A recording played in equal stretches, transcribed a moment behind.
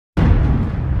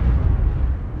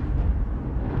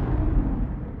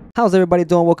How's everybody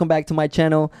doing? Welcome back to my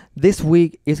channel. This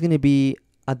week is going to be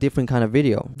a different kind of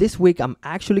video. This week I'm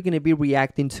actually going to be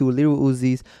reacting to Lil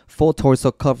Uzi's full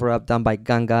torso cover up done by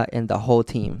Ganga and the whole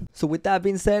team. So with that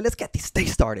being said, let's get this day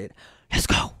started. Let's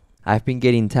go. I've been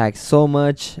getting tagged so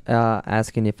much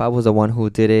asking if I was the one who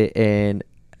did it, and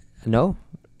no,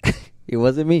 it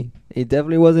wasn't me. It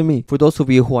definitely wasn't me. For those of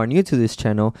you who are new to this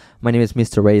channel, my name is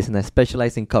Mr. Reyes and I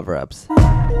specialize in cover-ups.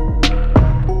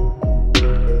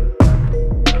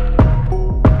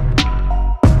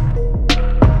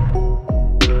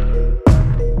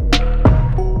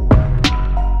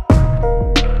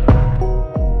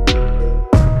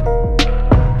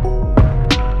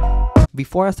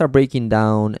 Before I start breaking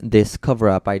down this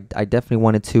cover-up, I definitely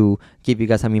wanted to give you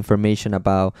guys some information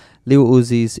about Lil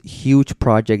Uzi's huge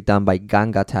project done by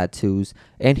Ganga Tattoos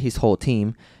and his whole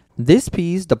team. This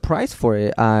piece, the price for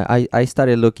it, I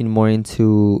started looking more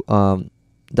into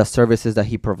the services that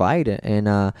he provided,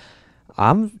 and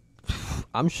I'm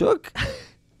shook.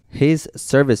 His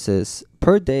services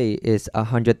per day is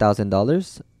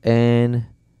 $100,000, and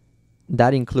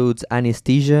that includes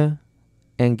anesthesia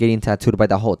and getting tattooed by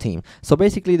the whole team. So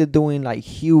basically they're doing like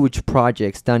huge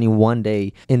projects done in one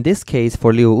day. In this case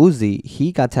for Lil Uzi,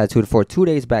 he got tattooed for 2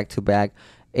 days back to back,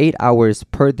 8 hours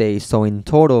per day. So in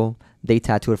total they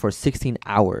tattooed for 16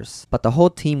 hours. But the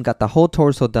whole team got the whole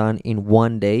torso done in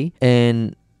one day,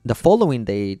 and the following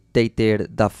day they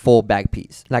did the full back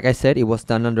piece. Like I said, it was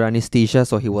done under anesthesia,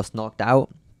 so he was knocked out.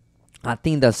 I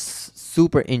think that's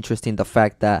super interesting, the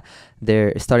fact that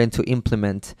they're starting to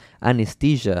implement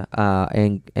anesthesia,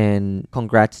 and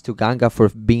congrats to Ganga for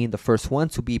being the first one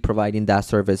to be providing that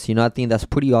service. You know, I think that's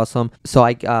pretty awesome. So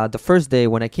the first day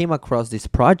when I came across this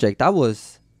project, I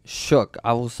was shook.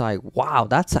 I was like, wow,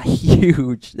 that's a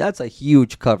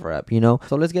huge cover up, you know.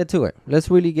 So let's get to it. Let's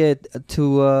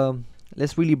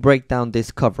really break down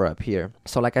this cover up here.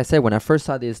 So like I said, when I first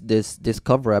saw this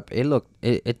cover up,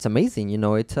 it's amazing. You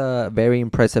know, it's a very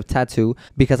impressive tattoo.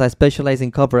 Because I specialize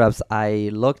in cover ups, I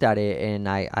looked at it and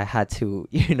I had to,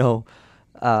 you know,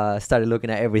 started looking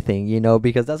at everything, you know,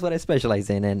 because that's what I specialize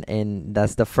in, and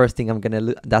that's the first thing I'm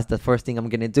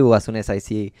gonna do as soon as I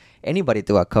see anybody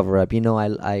do a cover up. You know,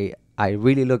 I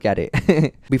really look at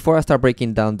it. Before I start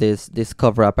breaking down this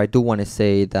cover up, I do want to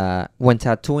say that when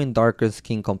tattooing darker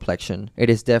skin complexion, it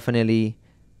is definitely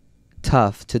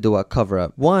tough to do a cover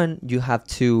up. One, you have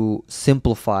to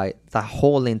simplify the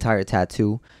whole entire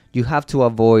tattoo. You have to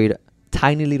avoid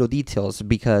tiny little details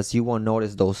because you won't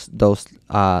notice those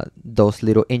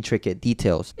little intricate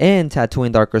details. And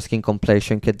tattooing darker skin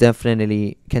complexion can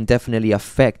definitely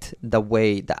affect the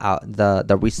way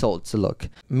the results look.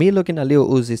 Me looking at Lil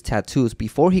Uzi's tattoos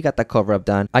before he got the cover up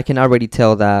done, I can already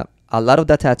tell that a lot of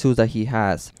the tattoos that he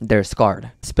has, they're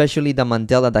scarred. Especially the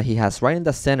Mandela that he has right in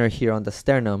the center here on the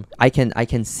sternum. I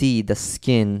can see the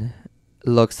skin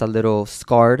looks a little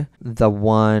scarred. The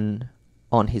one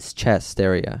on his chest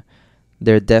area,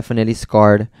 they're definitely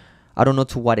scarred. I don't know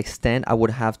to what extent. I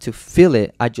would have to feel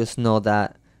it. I just know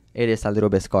that it is a little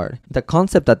bit scarred. The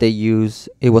concept that they use,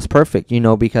 it was perfect, you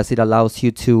know, because it allows you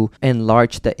to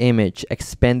enlarge the image,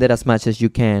 expand it as much as you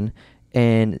can,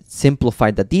 and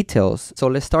simplify the details. So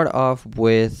let's start off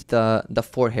with the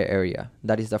forehead area.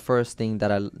 That is the first thing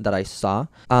that I saw.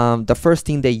 The first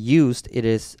thing they used, it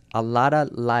is a lot of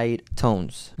light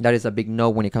tones. That is a big no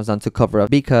when it comes down to cover up,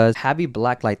 because heavy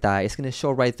black like that, it's gonna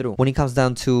show right through. When it comes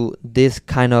down to this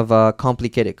kind of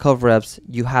complicated cover ups,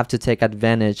 you have to take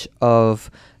advantage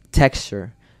of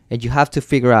texture, and you have to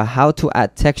figure out how to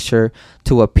add texture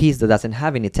to a piece that doesn't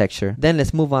have any texture. Then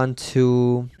let's move on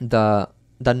to the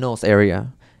nose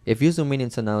area. If you zoom in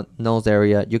into the nose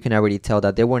area, you can already tell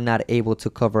that they were not able to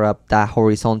cover up that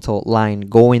horizontal line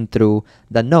going through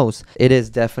the nose. It is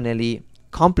definitely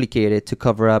complicated to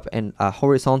cover up a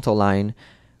horizontal line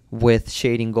with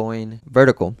shading going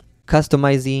vertical.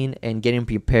 Customizing and getting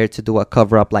prepared to do a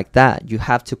cover up like that, you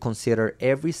have to consider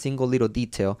every single little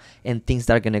detail and things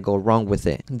that are going to go wrong with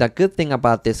it. The good thing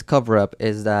about this cover up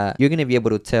is that you're going to be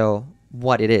able to tell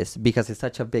what it is, because it's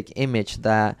such a big image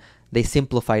that they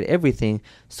simplified everything,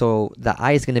 so the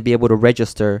eye is going to be able to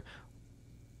register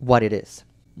what it is.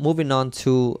 Moving on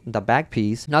to the back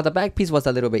piece. Now the back piece was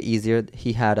a little bit easier.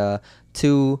 He had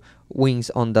 2 wings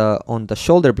on the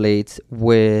shoulder blades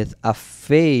with a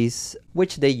face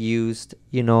which they used,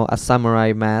 you know, a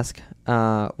samurai mask,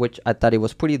 which I thought it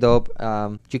was pretty dope.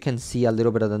 You can see a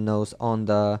little bit of the nose on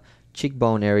the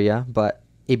cheekbone area, but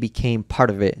it became part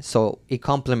of it, so it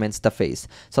complements the face.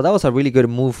 So that was a really good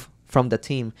move from the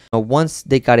team. Once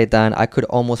they got it done, I could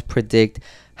almost predict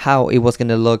how it was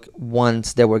gonna look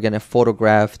once they were gonna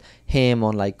photograph him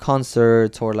on like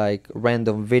concerts or like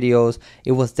random videos.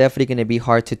 It was definitely gonna be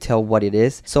hard to tell what it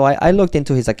is. So I looked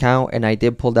into his account and I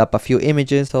did pull up a few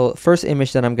images. So first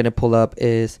image that I'm gonna pull up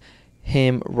is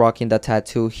him rocking the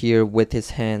tattoo here with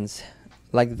his hands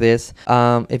like this.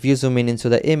 If you zoom in into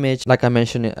the image, like I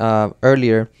mentioned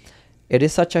earlier, it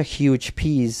is such a huge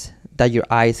piece that your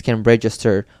eyes can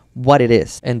register what it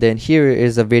is. And then here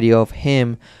is a video of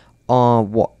him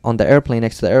on the airplane,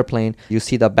 next to the airplane. You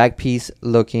see the back piece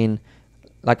looking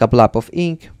like a blob of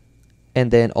ink,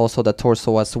 and then also the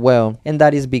torso as well. And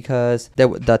that is because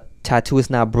the tattoo is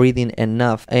not breathing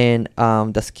enough, and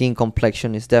the skin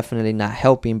complexion is definitely not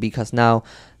helping, because now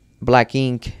black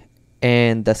ink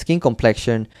and the skin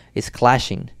complexion is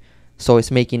clashing. So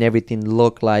it's making everything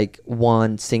look like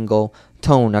one single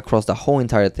tone across the whole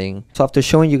entire thing. So after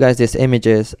showing you guys these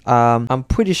images, I'm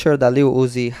pretty sure that Lil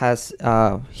Uzi has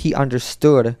he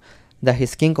understood that his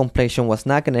skin complexion was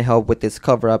not going to help with this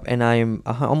cover up, and I'm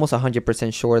almost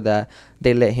 100% sure that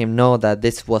they let him know that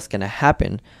this was going to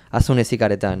happen as soon as he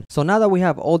got it done. So now that we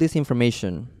have all this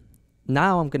information,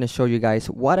 now I'm going to show you guys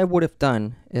what I would have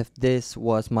done if this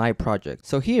was my project.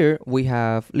 So here we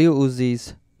have Lil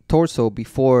Uzi's torso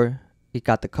before he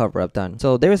got the cover up done.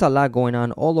 So there's a lot going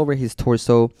on all over his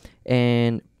torso,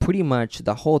 and pretty much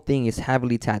the whole thing is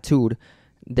heavily tattooed.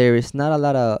 There is not a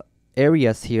lot of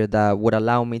areas here that would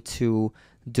allow me to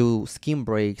do skin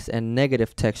breaks and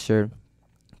negative texture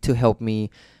to help me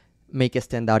make it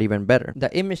stand out even better.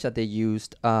 The image that they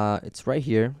used, it's right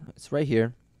here. It's right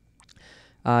here.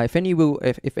 If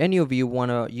any of you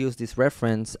want to use this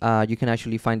reference, you can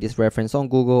actually find this reference on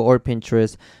Google or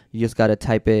Pinterest. You just gotta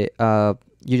type it.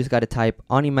 You just gotta type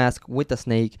Oni mask with a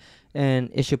snake, and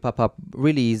it should pop up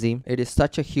really easy. It is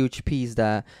such a huge piece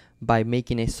that by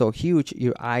making it so huge,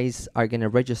 your eyes are gonna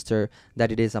register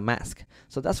that it is a mask.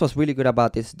 So that's what's really good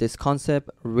about this concept.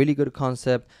 Really good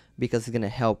concept, because it's gonna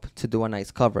help to do a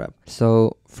nice cover up.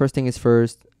 So first thing is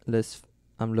first.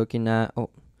 I'm looking at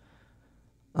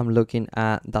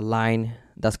the line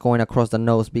that's going across the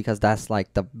nose, because that's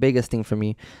like the biggest thing for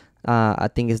me. I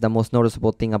think is the most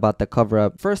noticeable thing about the cover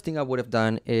up. First thing I would have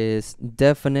done is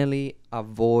definitely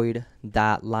avoid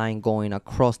that line going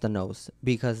across the nose,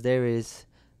 because there is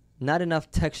not enough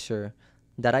texture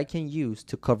that I can use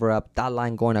to cover up that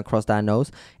line going across that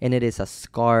nose, and it is a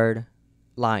scarred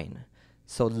line.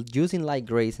 So using light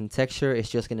grays and texture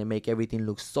is just gonna make everything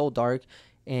look so dark,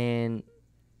 and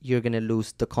you're gonna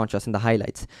lose the contrast and the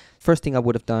highlights. First thing I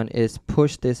would have done is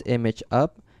push this image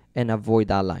up and avoid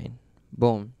that line.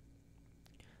 Boom.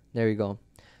 There you go.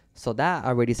 So that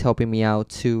already is helping me out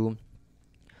to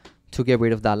get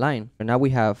rid of that line. And now we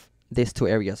have these two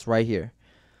areas right here.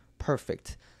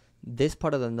 Perfect. This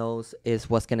part of the nose is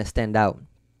what's gonna stand out,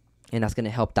 and that's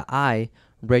gonna help the eye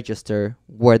register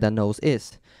where the nose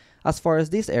is. As far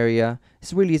as this area,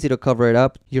 it's really easy to cover it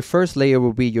up. Your first layer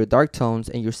will be your dark tones,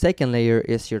 and your second layer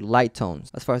is your light tones.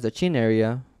 As far as the chin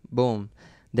area, boom,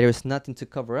 there's nothing to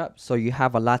cover up, so you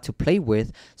have a lot to play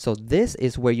with. So this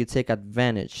is where you take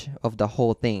advantage of the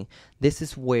whole thing. This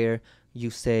is where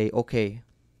you say, okay,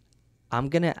 I'm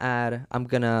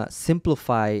gonna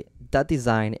simplify that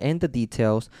design and the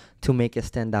details to make it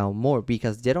stand out more,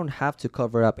 because they don't have to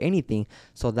cover up anything.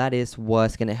 So that is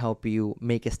what's gonna help you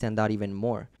make it stand out even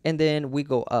more. And then we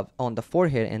go up on the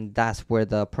forehead, and that's where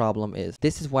the problem is.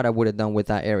 This is what I would have done with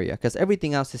that area, because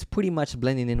everything else is pretty much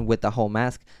blending in with the whole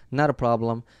mask, not a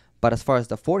problem. But as far as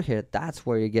the forehead, that's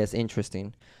where it gets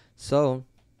interesting. So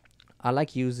I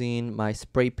like using my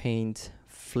spray paint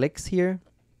flicks here.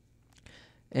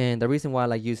 And the reason why I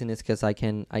like using it is because I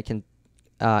can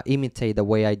imitate the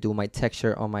way I do my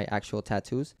texture on my actual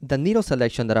tattoos. The needle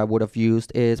selection that I would have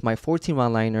used is my 14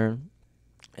 round liner,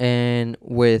 and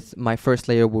with my first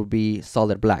layer would be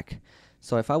solid black.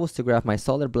 So if I was to grab my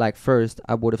solid black first,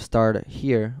 I would have started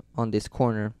here on this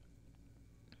corner.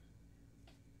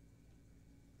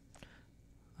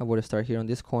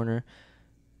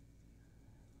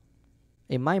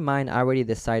 In my mind, I already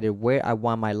decided where I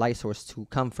want my light source to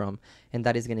come from, and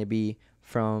that is going to be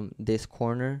from this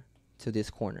corner to this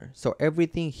corner. So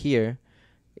everything here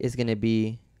is going to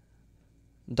be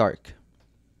dark.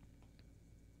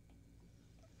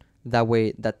 That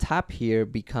way, the top here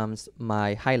becomes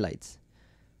my highlights.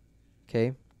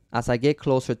 Okay. As I get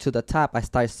closer to the top, I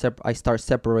start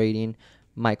separating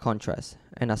my contrast.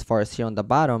 And as far as here on the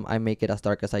bottom, I make it as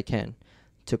dark as I can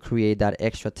to create that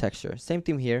extra texture. Same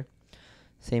thing here.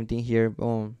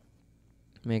 Boom.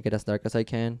 Make it as dark as I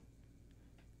can.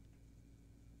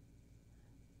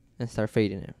 And start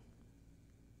fading it.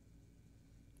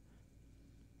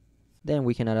 Then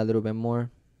we can add a little bit more.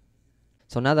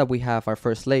 So now that we have our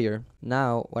first layer,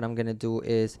 now what I'm gonna do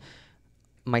is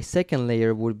my second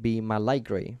layer would be my light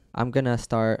gray. I'm gonna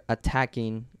start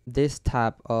attacking this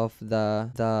tab of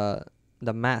the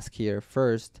mask here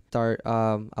first. Start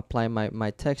applying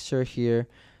my texture here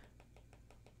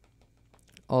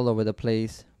all over the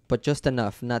place, but just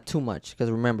enough, not too much,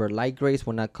 because remember, light grays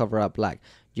will not cover up black.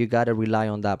 You gotta rely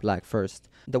on that black first.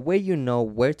 The way you know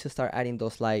where to start adding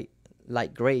those light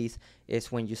grays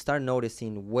is when you start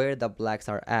noticing where the blacks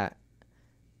are at,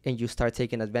 and you start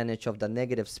taking advantage of the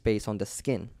negative space on the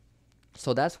skin.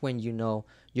 So that's when you know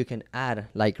you can add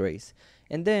light grays.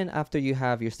 And then after you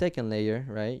have your second layer,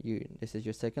 right, this is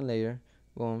your second layer,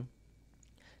 boom,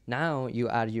 now you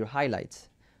add your highlights.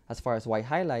 As far as white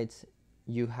highlights,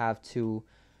 you have to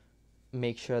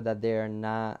make sure that there's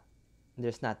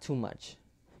not too much,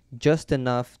 just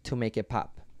enough to make it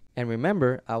pop. And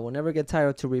remember, I will never get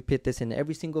tired to repeat this in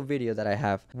every single video that I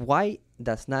have. White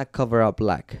does not cover up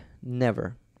black.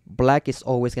 Never. Black is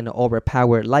always going to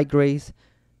overpower light grays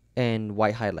and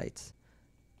white highlights.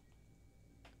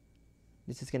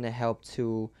 This is going to help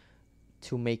to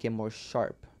make it more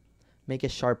sharp, make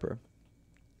it sharper,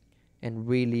 and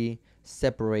really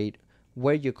separate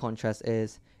where your contrast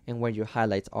is and where your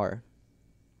highlights are.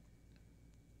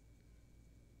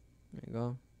 There you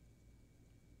go.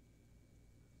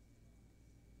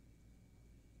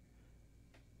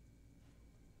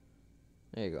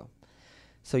 There you go.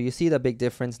 So you see the big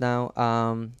difference now.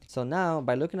 So now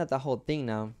by looking at the whole thing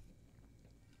now,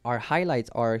 our highlights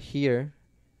are here,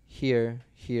 here,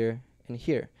 here, and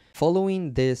here.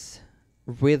 Following this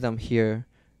rhythm here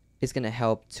is going to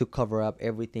help to cover up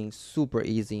everything super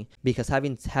easy, because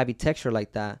having heavy texture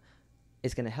like that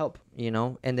is going to help, you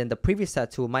know. And then the previous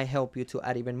tattoo might help you to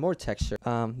add even more texture.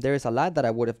 There is a lot that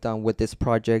I would have done with this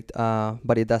project,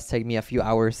 but it does take me a few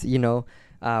hours, you know.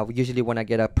 Usually when I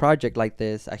get a project like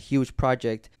this, a huge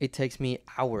project, it takes me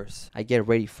hours. I get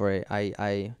ready for it.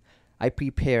 I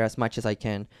prepare as much as I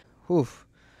can. Oof.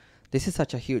 This is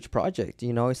such a huge project,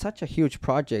 you know. It's such a huge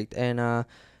project, and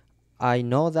I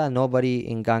know that nobody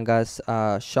in Ganga's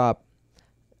shop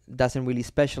doesn't really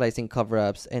specialize in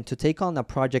cover-ups, and to take on a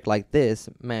project like this,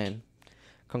 man,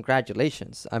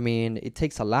 congratulations. I mean, it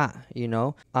takes a lot, you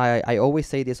know. I always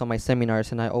say this on my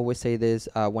seminars, and I always say this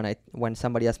when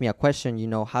somebody asks me a question, you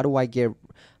know, how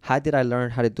did I learn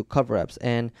how to do cover-ups?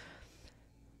 And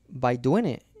by doing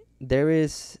it,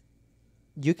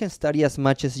 you can study as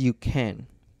much as you can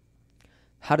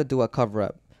how to do a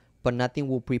cover-up, but nothing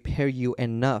will prepare you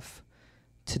enough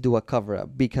to do a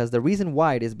cover-up. Because the reason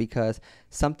why it is because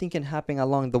something can happen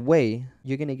along the way.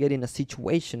 You're gonna get in a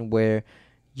situation where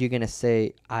you're gonna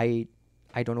say, I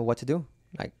don't know what to do.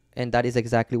 And that is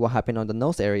exactly what happened on the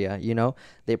nose area, you know.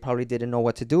 They probably didn't know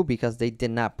what to do because they did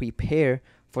not prepare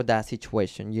for that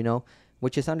situation, you know,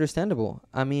 which is understandable.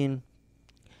 I mean,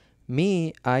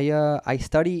 me, I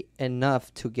study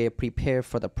enough to get prepared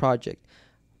for the project.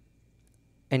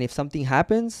 And if something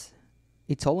happens,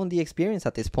 it's all on the experience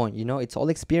at this point, you know. It's all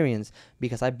experience,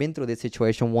 because I've been through this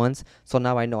situation once, so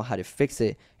now I know how to fix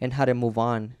it and how to move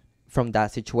on from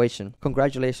that situation.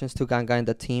 Congratulations to Ganga and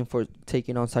the team for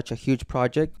taking on such a huge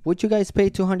project. Would you guys pay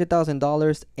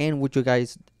 $200,000, and would you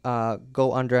guys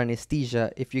go under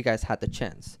anesthesia if you guys had the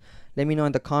chance? Let me know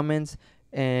in the comments.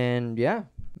 And yeah,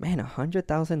 man,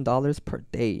 $100,000 per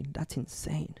day, that's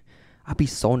insane. I'd be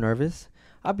so nervous.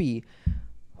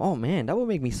 Oh man, that would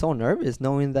make me so nervous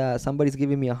knowing that somebody's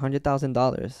giving me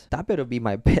 $100,000. That better be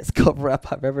my best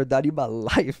cover-up I've ever done in my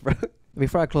life, bro.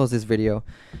 Before I close this video,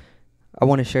 I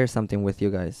want to share something with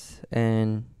you guys.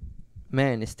 And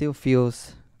man, it still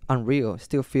feels unreal. It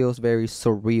still feels very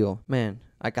surreal. Man,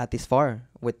 I got this far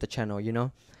with the channel, you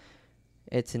know.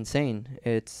 It's insane.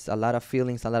 It's a lot of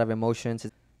feelings, a lot of emotions.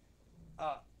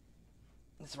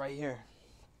 It's right here.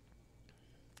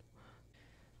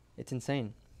 It's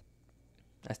insane.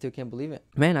 I still can't believe it.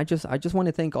 Man, I just want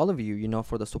to thank all of you, you know,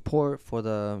 for the support, for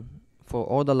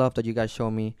all the love that you guys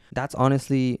show me.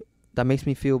 That makes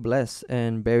me feel blessed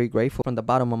and very grateful from the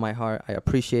bottom of my heart. I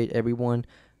appreciate everyone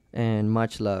and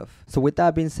much love. So with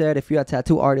that being said, if you're a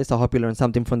tattoo artist, I hope you learned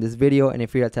something from this video. And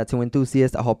if you're a tattoo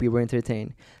enthusiast, I hope you were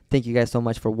entertained. Thank you guys so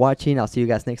much for watching. I'll see you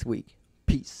guys next week.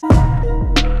 Peace.